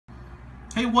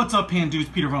Hey, what's up,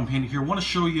 Pandudes? Peter from Panda here. I want to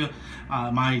show you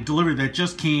my delivery that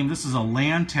just came. This is a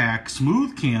LANTAC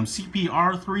SMOOTHCAM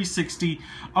CPR360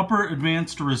 upper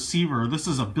advanced receiver. This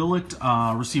is a billet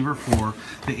receiver for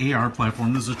the AR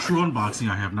platform. This is a true unboxing.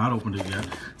 I have not opened it yet.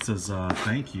 It says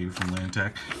thank you from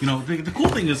LANTAC. You know, the cool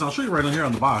thing is, I'll show you right on here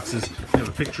on the box, is you have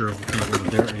a picture of kind of one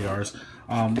of their ARs.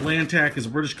 LANTAC is a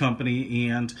British company,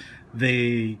 and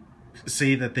they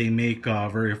say that they make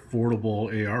very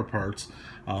affordable AR parts.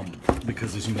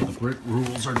 Because, as you know, the Brit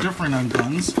rules are different on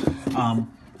guns.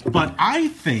 But I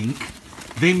think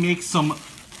they make some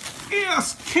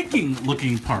ass-kicking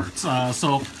looking parts.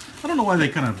 So I don't know why they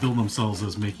kind of build themselves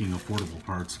as making affordable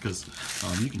parts, because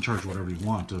you can charge whatever you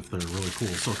want if they're really cool.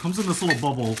 So it comes in this little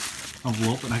bubble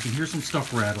envelope, and I can hear some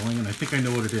stuff rattling, and I think I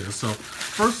know what it is. So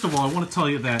first of all, I want to tell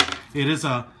you that it is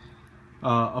a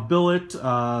Billet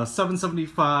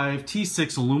 775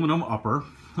 T6 aluminum upper.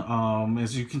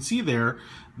 As you can see there,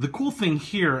 the cool thing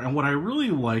here, and what I really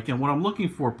like, and what I'm looking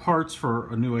for parts for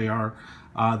a new AR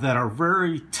that are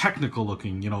very technical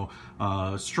looking, you know,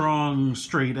 strong,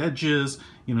 straight edges,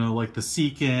 you know, like the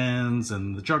Seekins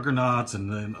and the Juggernauts,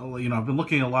 and then, you know, I've been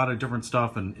looking at a lot of different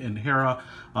stuff in Hera,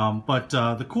 but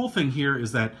the cool thing here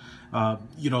is that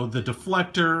you know, the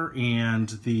deflector and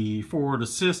the forward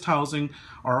assist housing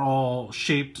are all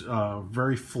shaped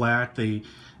very flat.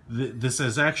 This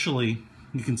is actually,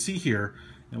 you can see here,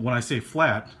 and when I say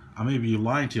flat, I may be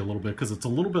lying to you a little bit, because it's a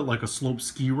little bit like a slope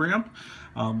ski ramp.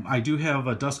 I do have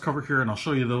a dust cover here, and I'll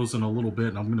show you those in a little bit,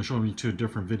 and I'm going to show you to a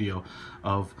different video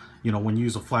of, you know, when you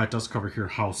use a flat dust cover here,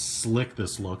 how slick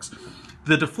this looks.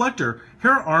 The deflector,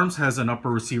 Hera Arms has an upper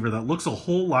receiver that looks a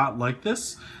whole lot like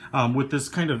this, with this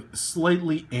kind of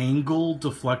slightly angled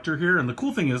deflector here. And the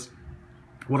cool thing is,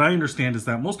 what I understand is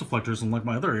that most deflectors, unlike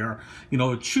my other AR, you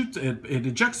know, it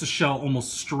ejects the shell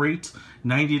almost straight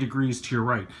 90 degrees to your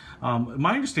right.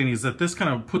 My understanding is that this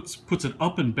kind of puts it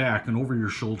up and back and over your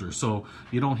shoulder, so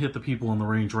you don't hit the people in the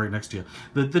range right next to you.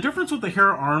 The difference with the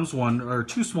Hera Arms one are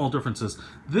two small differences.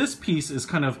 This piece is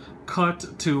kind of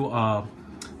cut to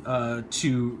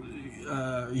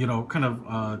you know, kind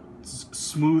of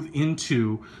smooth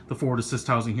into the forward assist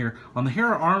housing here. On the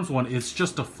Hera Arms one, it's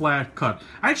just a flat cut.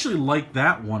 I actually like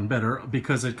that one better,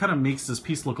 because it kind of makes this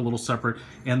piece look a little separate,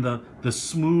 and the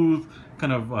smooth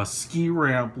kind of ski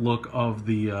ramp look of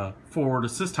the forward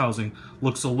assist housing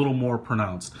looks a little more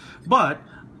pronounced. But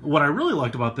what I really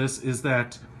liked about this is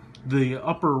that the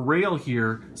upper rail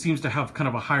here seems to have kind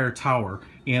of a higher tower,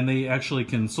 and they actually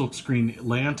can silkscreen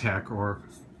LANTAC, or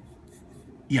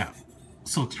yeah,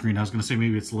 silkscreen. I was going to say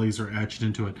maybe it's laser etched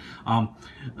into it,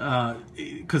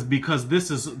 because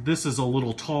this is a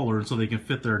little taller, and so they can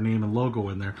fit their name and logo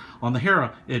in there. On the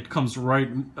Hera, it comes right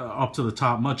up to the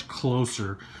top, much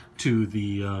closer to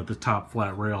the top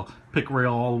flat rail. Pick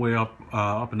rail all the way up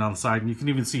and down the side, and you can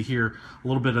even see here a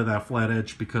little bit of that flat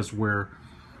edge, because where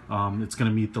it's going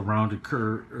to meet the rounded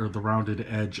curve, or the rounded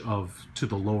edge of to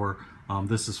the lower.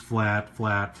 This is flat,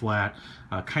 flat, flat,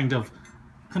 kind of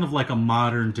like a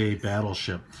modern day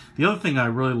battleship. The other thing I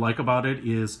really like about it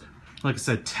is, like I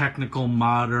said, technical,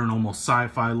 modern, almost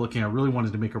sci-fi looking. I really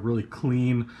wanted to make a really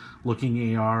clean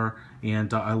looking AR,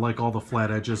 and I like all the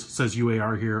flat edges. It says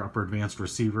UAR here, upper advanced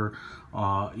receiver,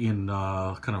 in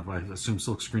kind of, I assume,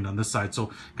 silkscreen on this side.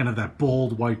 So kind of that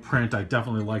bold white print, I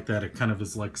definitely like that. It kind of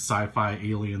is like sci-fi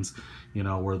Aliens, you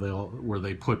know, where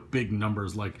they put big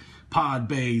numbers like Pod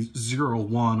Bay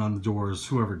 01 on the doors.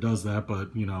 Whoever does that,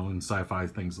 but you know, in sci-fi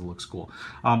things, it looks cool.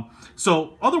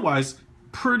 So otherwise,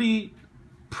 pretty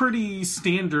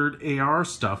standard AR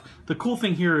stuff. The cool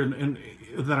thing here, and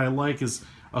that I like, is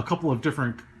a couple of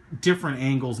different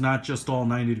angles, not just all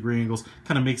 90-degree angles.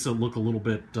 Kind of makes it look a little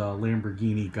bit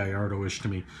Lamborghini Gallardo-ish to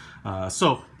me.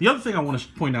 So the other thing I want to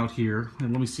point out here,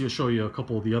 and let me show you a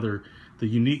couple of the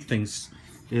unique things,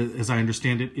 as I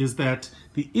understand it, is that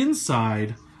the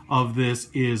inside of this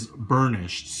is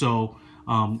burnished. So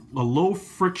a low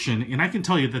friction, and I can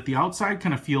tell you that the outside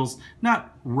kind of feels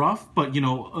not rough, but you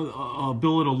know, a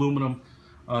billet aluminum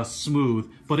smooth.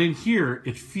 But in here,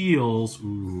 it feels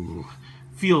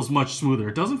much smoother.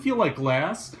 It doesn't feel like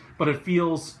glass, but it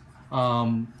feels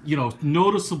you know,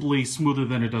 noticeably smoother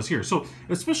than it does here. So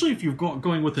especially if you're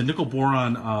going with a nickel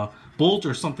boron bolt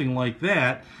or something like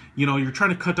that, you know, you're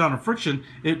trying to cut down on friction,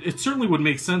 it certainly would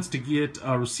make sense to get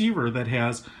a receiver that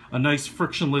has a nice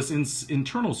frictionless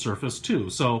internal surface too.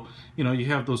 So, you know, you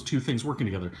have those two things working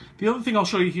together. The other thing I'll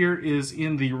show you here is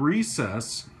in the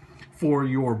recess for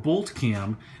your bolt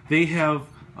cam, they have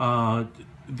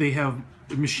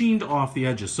machined off the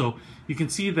edges. So you can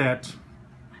see that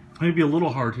maybe a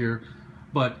little hard here,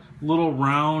 but little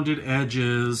rounded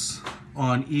edges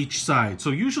on each side. So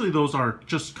usually those are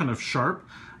just kind of sharp.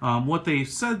 What they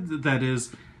said that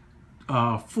is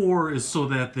 4 is so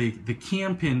that the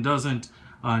cam pin doesn't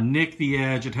nick the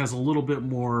edge. It has a little bit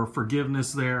more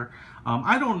forgiveness there.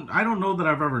 I don't know that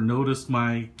I've ever noticed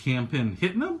my cam pin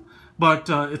hitting them, but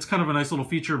it's kind of a nice little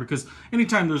feature because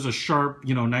anytime there's a sharp,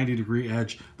 90-degree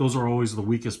edge, those are always the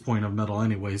weakest point of metal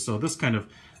anyway. So this kind of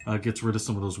gets rid of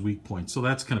some of those weak points. So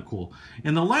that's kind of cool.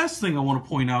 And the last thing I want to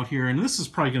point out here, and this is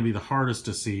probably going to be the hardest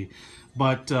to see,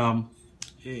 but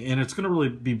and it's going to really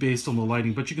be based on the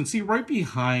lighting, but you can see right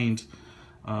behind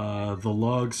the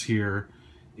lugs here,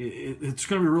 it's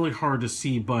going to be really hard to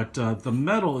see, but the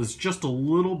metal is just a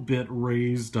little bit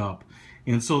raised up.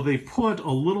 And so they put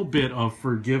a little bit of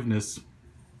forgiveness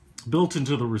built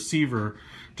into the receiver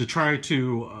to try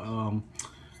to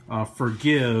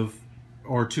forgive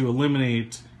or to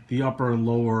eliminate the upper and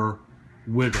lower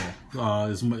wiggle,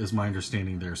 is my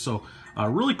understanding there. So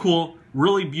really cool,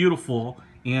 really beautiful,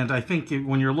 and I think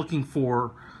when you're looking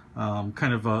for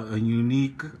kind of a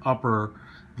unique upper,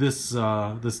 this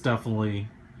definitely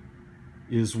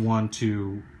is one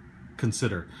to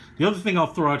consider. The other thing I'll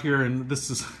throw out here, and this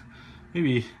is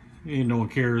maybe no one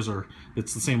cares or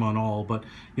it's the same on all, but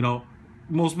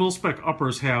most mil-spec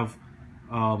uppers have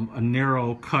a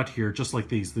narrow cut here, just like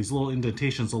these little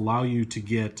indentations allow you to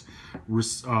get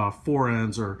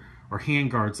forends or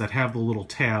handguards that have the little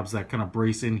tabs that kind of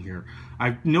brace in here.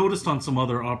 I've noticed on some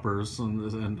other uppers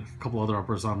and a couple other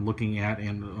uppers I'm looking at,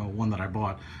 and one that I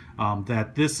bought,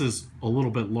 that this is a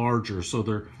little bit larger, so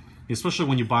they're, especially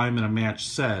when you buy them in a match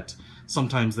set,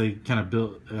 sometimes they kind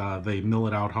of they mill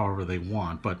it out however they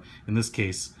want. But in this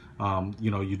case,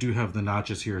 you do have the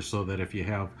notches here so that if you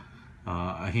have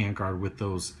a handguard with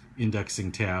those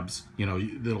indexing tabs,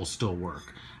 it'll still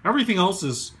work. Everything else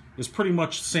is pretty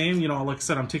much the same. Like I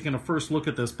said, I'm taking a first look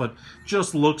at this, but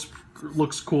just looks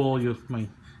cool. My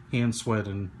hand sweat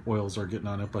and oils are getting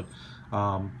on it, but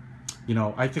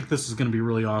I think this is going to be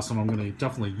really awesome. I'm going to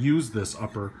definitely use this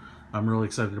upper. I'm really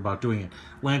excited about doing it.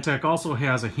 LANTAC also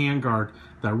has a handguard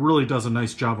that really does a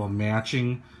nice job of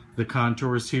matching the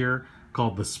contours here,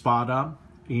 called the Spada,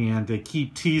 and they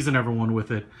keep teasing everyone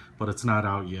with it, but it's not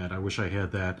out yet. I wish I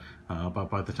had that, but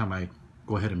by the time I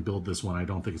go ahead and build this one, I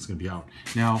don't think it's going to be out.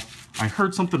 Now, I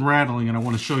heard something rattling, and I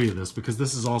want to show you this because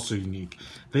this is also unique.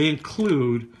 They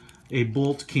include a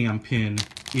bolt cam pin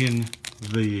in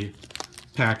the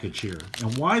package here,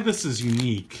 and why this is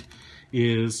unique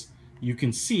is you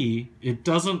can see it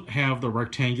doesn't have the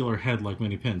rectangular head like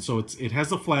many pins. So it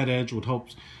has a flat edge,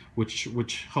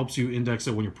 which helps you index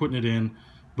it when you're putting it in.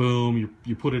 Boom,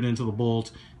 you put it into the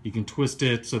bolt. You can twist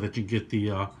it so that you get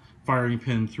the firing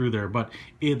pin through there. But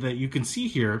that you can see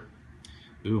here,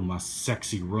 ooh, my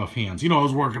sexy rough hands. I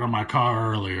was working on my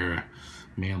car earlier,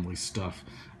 manly stuff.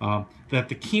 That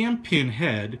the cam pin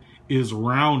head is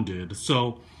rounded.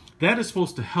 So that is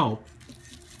supposed to help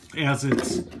as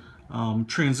it's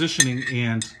transitioning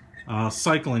and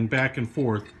cycling back and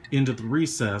forth into the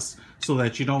recess so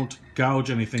that you don't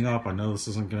gouge anything up. I know this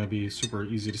isn't going to be super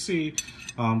easy to see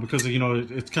because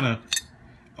it's kind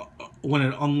of when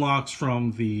it unlocks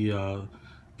from the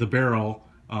barrel,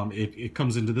 it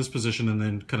comes into this position and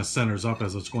then kind of centers up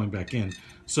as it's going back in.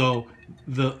 So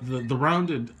the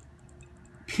rounded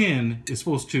pin is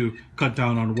supposed to cut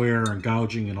down on wear and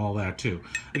gouging and all that too.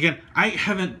 Again, I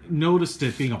haven't noticed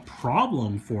it being a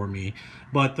problem for me,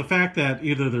 but the fact that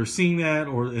either they're seeing that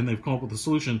and they've come up with a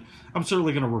solution, I'm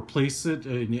certainly going to replace it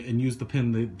and use the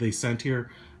pin they sent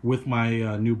here with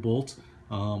my new bolt,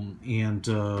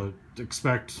 and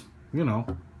expect,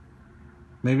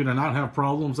 maybe to not have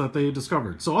problems that they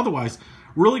discovered. So otherwise,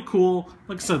 really cool.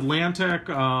 Like I said,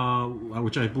 LANTAC,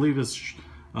 which I believe is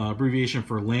abbreviation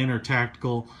for Lantern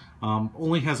Tactical,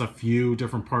 only has a few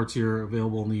different parts here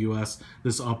available in the US.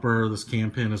 This upper, this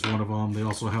cam pin is one of them. They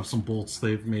also have some bolts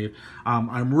they've made.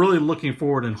 I'm really looking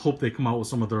forward and hope they come out with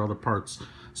some of their other parts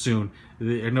soon.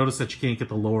 I noticed that you can't get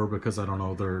the lower because, I don't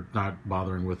know, they're not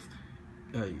bothering with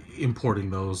importing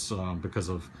those because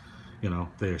of,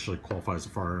 they actually qualify as a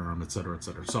firearm, etc.,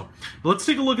 etc. So let's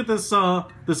take a look at this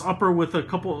this upper with a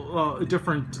couple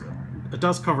different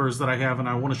dust covers that I have, and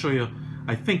I want to show you.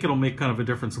 I think it'll make kind of a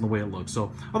difference in the way it looks.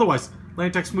 So otherwise,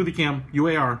 LANTAC SMOOTHCAM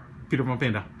UAR, Peter from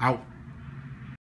Panda, out.